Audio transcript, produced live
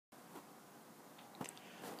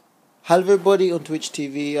Hello everybody on Twitch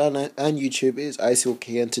TV and YouTube. It's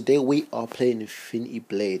IcyWalker and today we are playing Infinity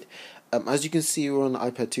Blade. As you can see, we're on the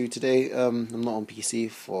iPad 2 today. I'm not on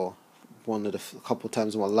PC for one of the couple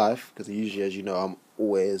times in my life because usually, as you know, I'm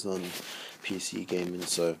always on PC gaming.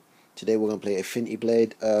 So today we're gonna play Infinity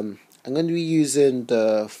Blade. I'm going to be using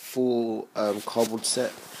the full cardboard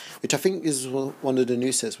set, which I think is one of the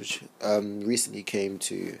new sets which recently came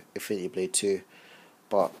to Infinity Blade 2,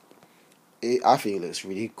 but I think it looks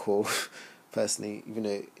really cool, personally, even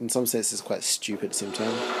though in some sense it's quite stupid at the same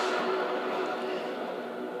time.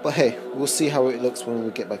 But hey, we'll see how it looks when we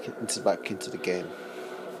get back into the game.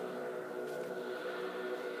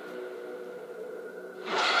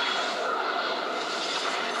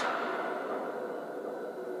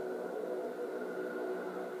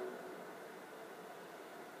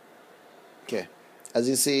 Okay, as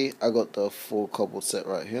you see, I got the full cardboard set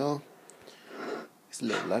right here. It's a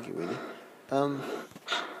little laggy, really.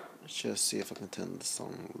 Let's just see if I can turn the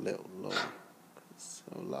song a little low. It's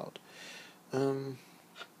so loud.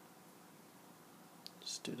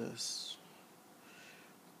 Let's do this.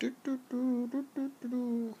 Okay,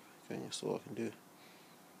 that's all I can do.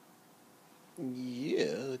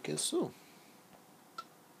 Yeah, I guess so.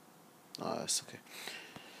 It's okay.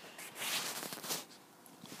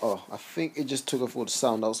 Oh, I think it just took off all the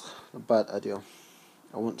sound. That was a bad idea.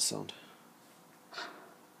 I want the sound.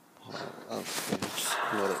 Okay, just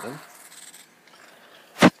ignore that then.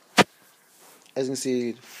 As you can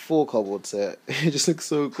see, full cardboard set. It just looks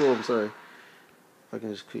so cool. I'm sorry. If I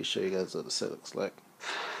can just quickly show you guys what the set looks like.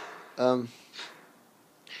 I've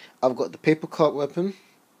got the paper cut weapon,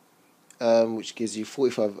 which gives you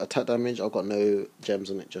 45 attack damage. I've got no gems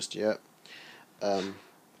on it just yet. I'm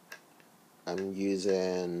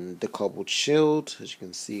using the cardboard shield, as you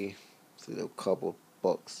can see. It's a little cardboard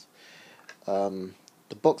box.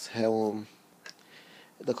 The box helm,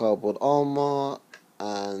 the cardboard armor,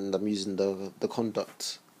 and I'm using the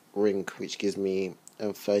conduct ring, which gives me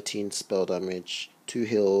 13 spell damage, 2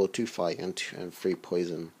 heal, 2 fight, and 3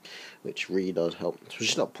 poison, which really does help.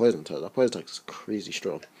 Especially that poison attack. That poison attack is crazy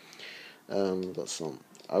strong. Got some.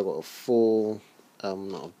 I got a full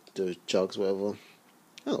not the jugs, whatever.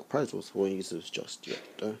 Oh, prize was won't use those just yet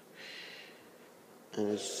though. And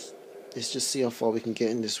let's just see how far we can get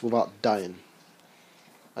in this without dying.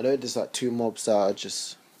 I know there's like 2 mobs that I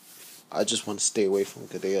just want to stay away from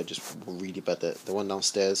because they are just really bad. The one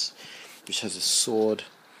downstairs, which has a sword,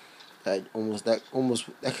 that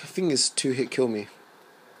thing is 2-hit kill me,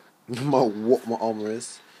 no matter what my armor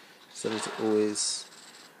is. So I need to always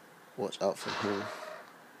watch out for him.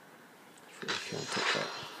 Can't take that.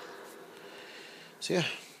 So yeah,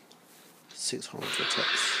 600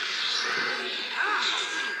 attacks.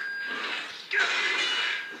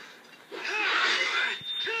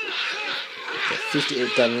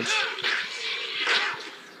 58 damage.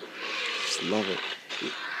 Just love it.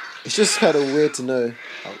 It's just kind of weird to know,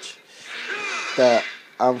 ouch, that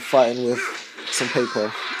I'm fighting with some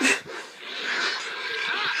paper.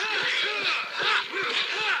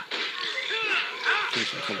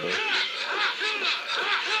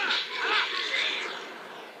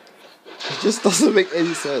 It just doesn't make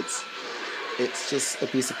any sense. It's just a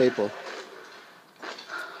piece of paper.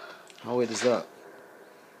 How weird is that?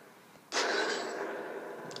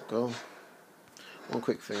 Go. One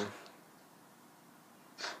quick thing.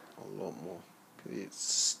 A lot more. It's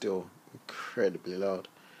still incredibly loud.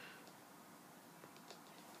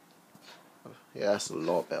 Yeah, that's a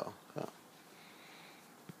lot better.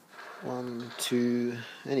 1, 2,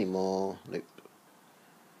 any more? Nope.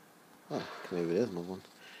 Oh, maybe there's another one.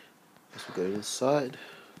 Guess we'll go inside.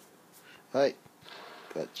 Right,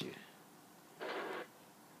 got you.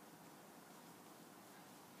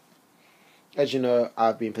 As you know,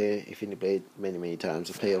 I've been playing Infinity Blade many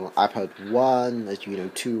times. I played it on iPad 1, as you know,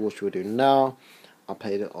 2, which we're doing now. I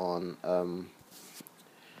played it on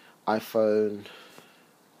iPhone.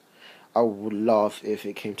 I would love if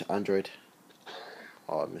it came to Android.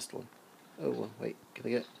 Oh, I missed one. Oh, well, wait, can I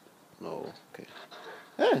get? No, okay.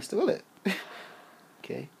 Ah, still got it.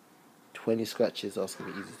 Okay, 20 scratches. That's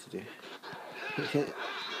gonna be easy to do. Okay,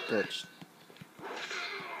 dodge.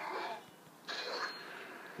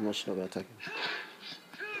 I'm not sure about attacking.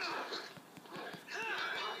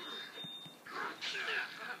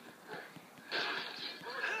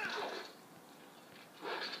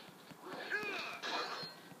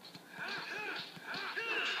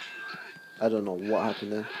 I don't know what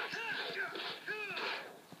happened there.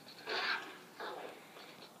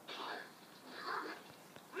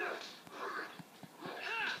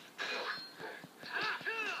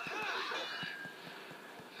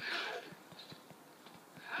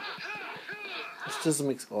 just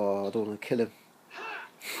makes. Oh, I don't want to kill him.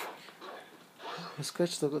 What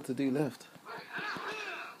scratches I got to do left?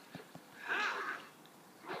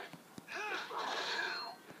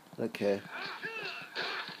 Okay.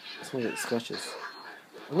 Just want to get scratches.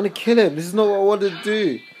 I'm gonna kill him. This is not what I wanted to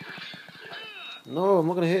do. No, I'm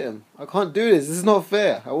not gonna hit him. I can't do this. This is not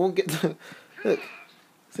fair. I won't get to. Look.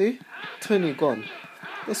 See? 20 gone.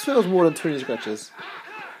 I swear it was more than 20 scratches.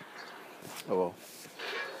 Oh well.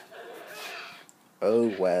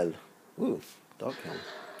 Oh well. Ooh, dark helm.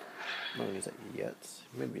 Not gonna use that yet.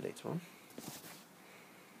 Maybe later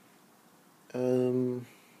on.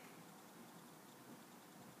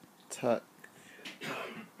 Attack.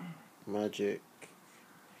 Magic.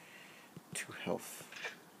 2 health.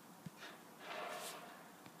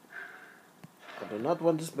 I do not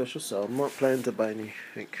want the special, so I'm not planning to buy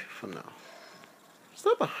anything for now.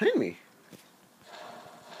 Stop behind me.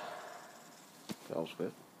 That was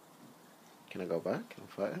good. Can I go back and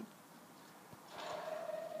fight him?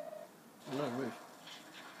 No, move.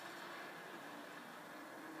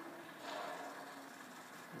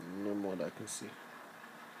 No more that I can see.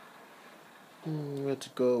 Where to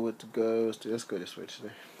go, where to go. Let's go this way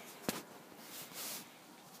today.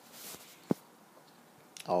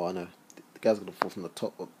 Oh, I know. The guy's gonna fall from the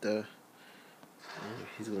top up there.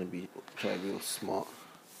 He's gonna be trying real smart.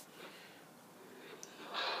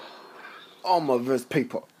 Armor versus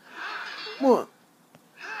paper. Come on.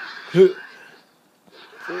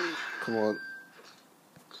 Come on.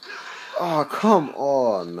 Oh, come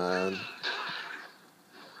on, man.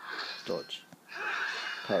 Dodge.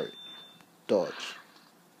 Parry. Dodge.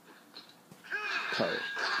 Parry.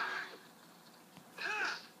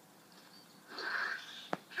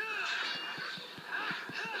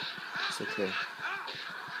 It's okay.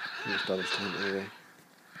 He's damage to him anyway.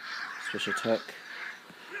 Special attack.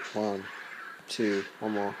 1, 2,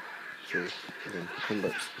 1 more, 3, and then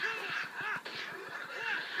combos.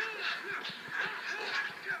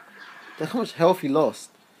 Look how much health he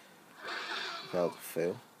lost. That was a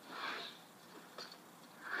fail.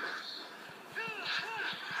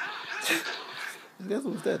 This guy's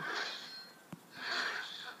almost dead.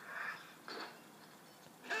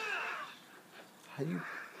 How do you...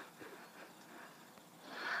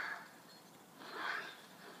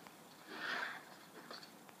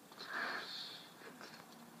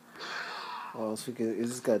 Oh, I was thinking, is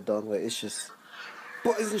this guy done? Wait, it's just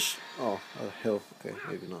poison. Oh, hell. Okay,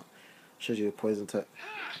 maybe not. Shows you a poison attack.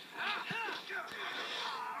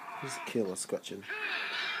 Just kill or scratching.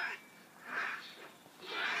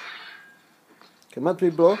 Come at me,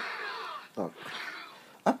 bro. Oh,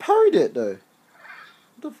 I parried it though.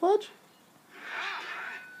 What the fudge?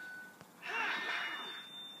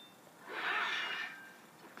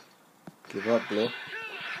 Give up, bro. And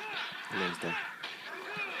then it's done.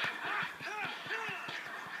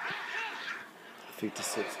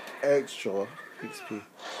 56 extra XP.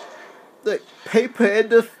 Look, paper in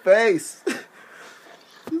the face.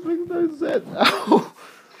 This makes no sense. Ow.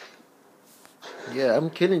 Yeah, I'm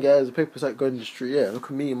killing guys with paper sack going in the street. Yeah, look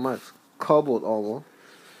at me in my cardboard armor.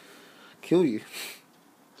 Kill you.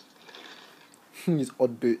 These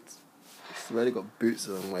odd boots. He's already got boots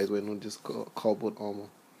on. Why he's wearing on just cardboard armor.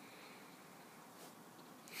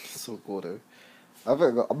 So cool though.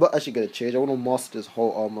 I'm not actually gonna change. I want to master this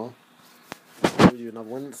whole armor.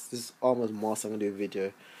 Once this armor is mastered, I'm gonna do a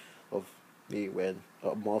video of me wearing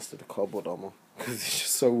master the cardboard armor because it's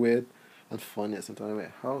just so weird and funny at the same time. Wait,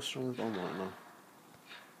 how strong is armor right now?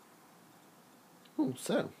 Oh,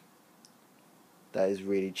 so that is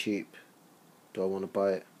really cheap. Do I want to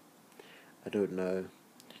buy it? I don't know.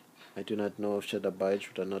 I do not know if should I buy it,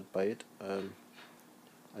 should I not buy it.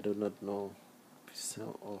 I do not know.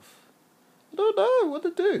 Percent off. I don't know what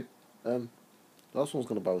to do. Last one I was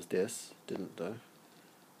gonna buy was this, didn't though.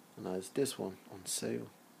 And now it's this one on sale.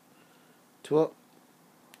 2 up.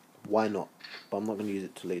 Why not? But I'm not gonna use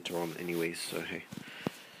it till later on anyway. So hey,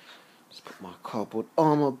 let's put my cardboard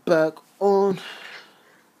armor back on.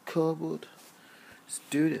 Cardboard. Let's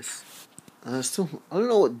do this. I don't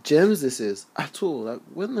know what gems this is at all. Like,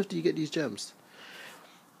 when do you get these gems?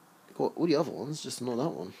 Got all the other ones, just not that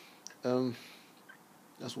one.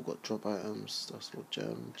 That's what got drop items. That's what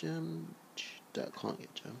gem. That can't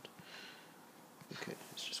get gemmed. Okay,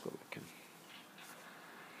 let's just go back in.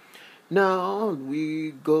 Now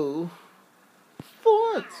we go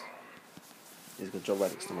forward. He's gonna drop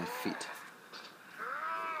right next to my feet.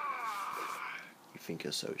 You think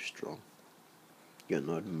you're so strong? You're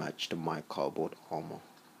not matched to my cardboard armor.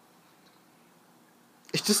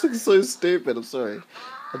 It just looks so stupid. I'm sorry.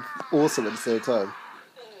 And awesome at the same time.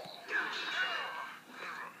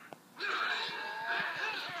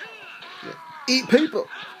 Yeah. Eat paper.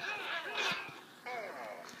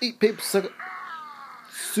 Eat paper, sucker.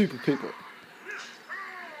 Super paper.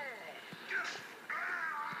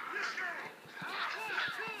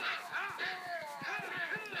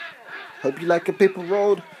 Hope you like a paper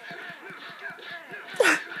road.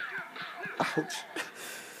 Ouch.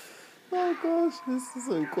 Oh gosh, this is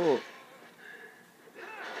so cool.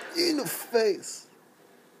 In the face.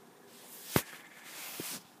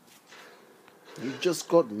 You just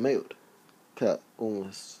got mailed. Cut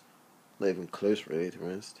almost not even close really, to be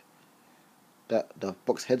honest. The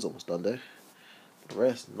box head's almost done there. The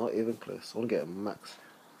rest not even close. I wanna get a max.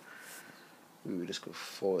 Ooh, just go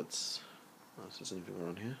forwards. Oh, is there anything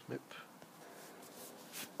around here? Nope.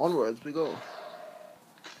 Onwards we go.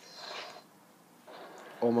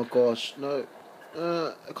 Oh my gosh, no.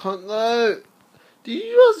 I can't, no. Do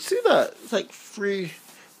you guys see that? It's like 3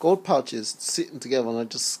 gold pouches sitting together and I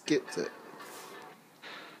just skipped it.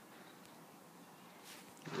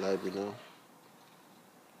 Library now.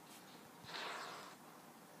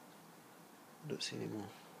 Don't see anymore.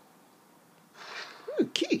 Ooh,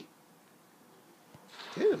 key.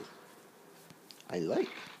 Damn. I like.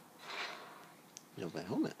 You know, my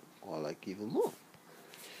helmet. Or I like even more.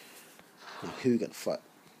 Now who gonna fight?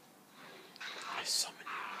 I summon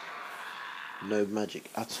you. No magic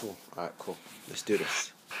at all. Alright, cool. Let's do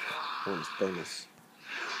this. I want this bonus.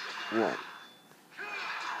 1.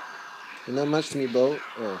 You're no match to me, bro.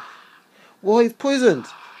 Oh. Whoa, he's poisoned!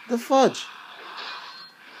 The fudge!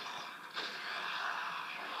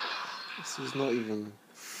 This is not even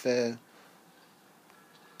fair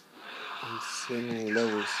on so many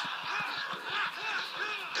levels.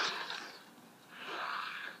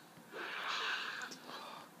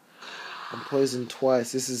 I'm poisoned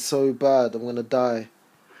twice. This is so bad. I'm gonna die.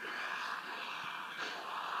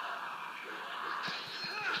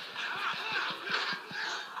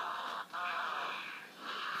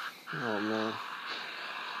 Oh man.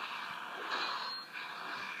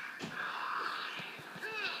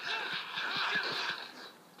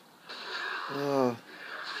 Oh.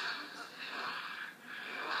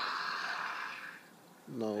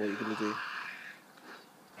 No, what are you gonna do?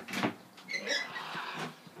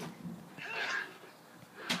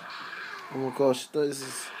 Oh my gosh, this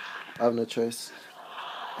is... I have no choice.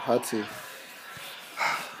 I had to.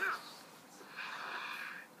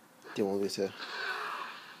 Didn't want this here.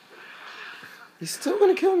 He's still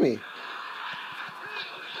gonna kill me.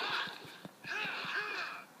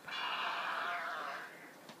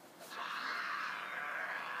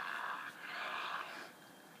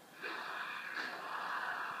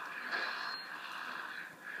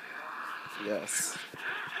 Yes.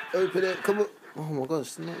 Open it, come on. Oh my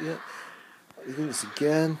gosh, not yet. You do this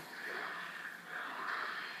again.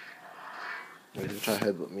 He's gonna try to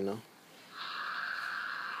headbutt me now.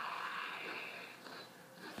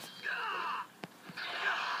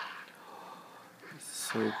 This is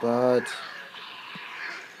so bad.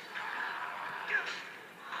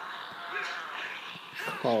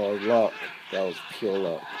 Oh, luck. That was pure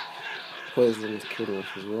luck. Poison was killing us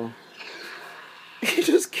as well. He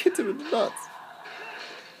just kicked him in the nuts.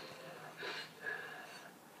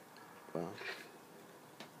 Wow.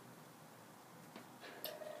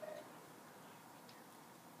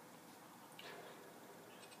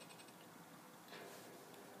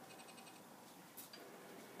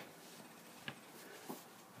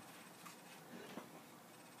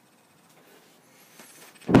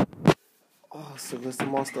 Oh, so there's the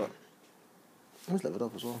master. He's leveled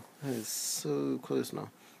up as well. That is so close now.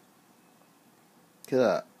 Look at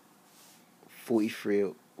that.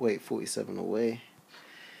 47 away.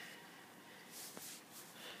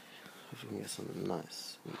 Hopefully we can get something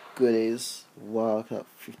nice. Goodies. Wow, look at that,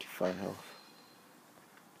 55 health.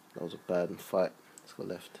 That was a bad fight. Let's go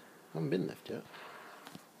left. I haven't been left yet.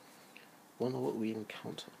 Wonder what we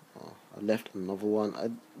encounter. Oh, I left another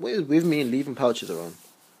one. What is with me and leaving pouches around?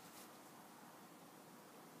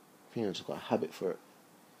 I think I just got a habit for it.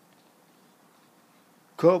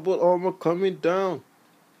 Cardboard armor coming down.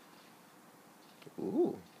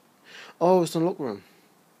 Ooh. Oh, it's a lock room.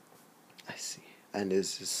 I see. And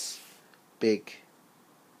there's this big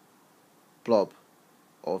blob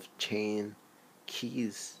of chain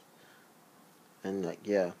keys. And like,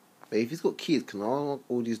 yeah. But if he's got keys, can I unlock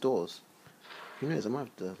all these doors? Who knows? I might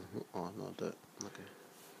have to. Oh, no, I don't. Okay.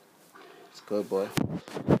 Let's go, boy.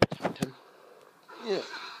 Titan. Yeah.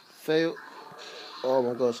 Fail. Oh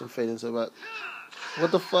my gosh, I'm failing so bad.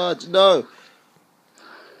 What the fudge? No!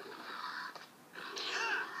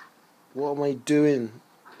 What am I doing?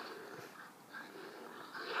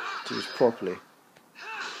 Do this properly.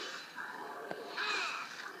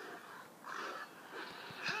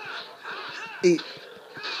 Eat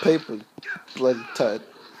paper, bloody turd.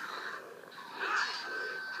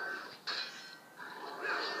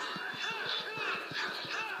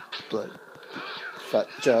 Blood, fat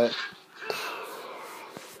giant.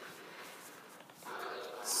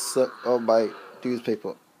 Suck on my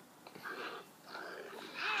newspaper.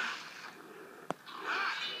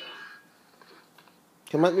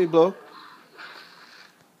 Can make me blow?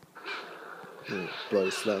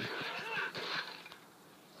 Bloody slam.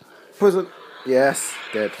 Poison. Yes,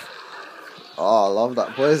 dead. Oh, I love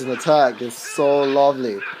that poison attack. It's so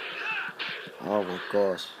lovely. Oh my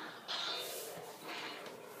gosh.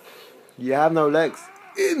 You have no legs.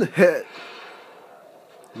 In the head.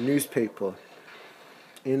 Newspaper.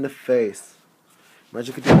 In the face. Imagine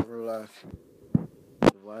you could do it in real life.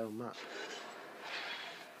 The wild map.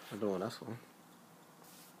 I don't want that one.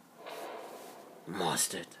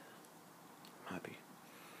 Mustard. I'm happy.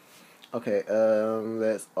 Okay,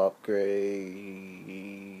 let's upgrade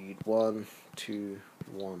 1, 2,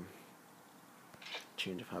 1.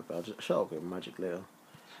 Change of habit. I'll just upgrade magic later.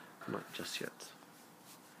 Not just yet.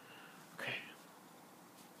 Okay.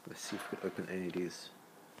 Let's see if we can open any of these.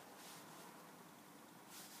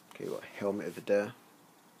 Okay, got a helmet over there.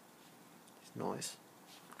 It's nice.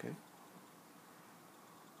 Okay.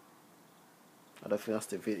 I don't think that's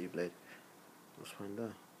the Infinity Blade. Let's find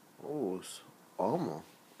out. Oh, it's armor.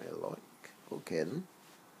 I like. Okay then.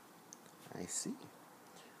 I see.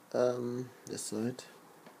 This side.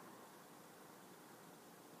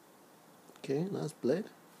 Okay, nice blade.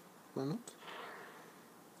 Why not?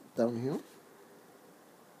 Down here.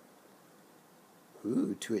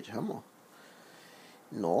 Ooh, 2H hammer.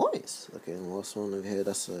 Nice. Okay, and the last one over here,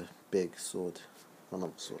 that's a big sword.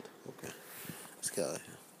 Another sword. Okay. Let's get out of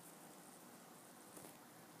here.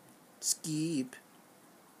 Skip.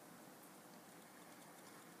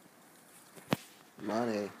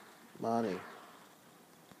 Money. Money.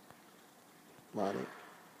 Money.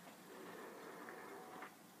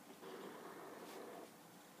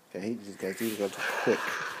 Okay, I hate these guys. These guys are quick.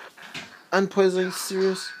 And poison,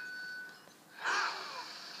 serious?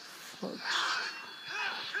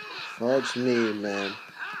 Fudge me, man.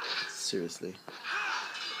 Seriously.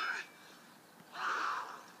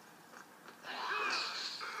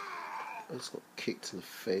 I just got kicked in the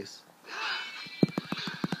face.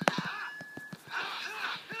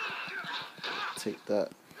 Take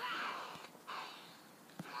that.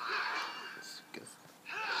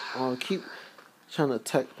 Oh, I keep trying to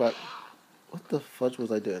attack back. What the fudge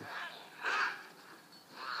was I doing?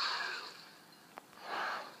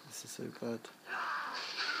 This is so bad.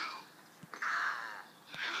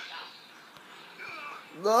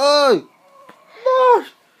 No! No!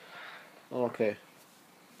 Okay.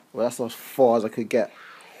 Well, that's as far as I could get.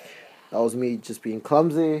 That was me just being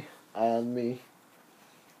clumsy and me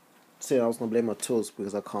saying I was going to blame my tools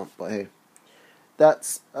because I can't. But hey,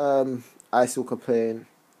 that's IcyWalker playing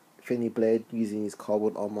Infinity Blade using his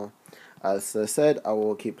cardboard armor. As I said, I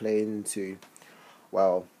will keep playing to,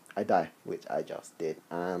 well, I die, which I just did.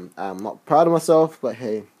 I'm not proud of myself, but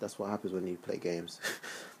hey, that's what happens when you play games.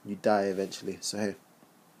 You die eventually. So hey,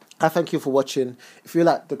 I thank you for watching. If you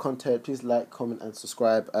like the content, please like, comment, and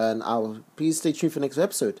subscribe. And please stay tuned for the next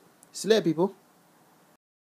episode. See you later, people.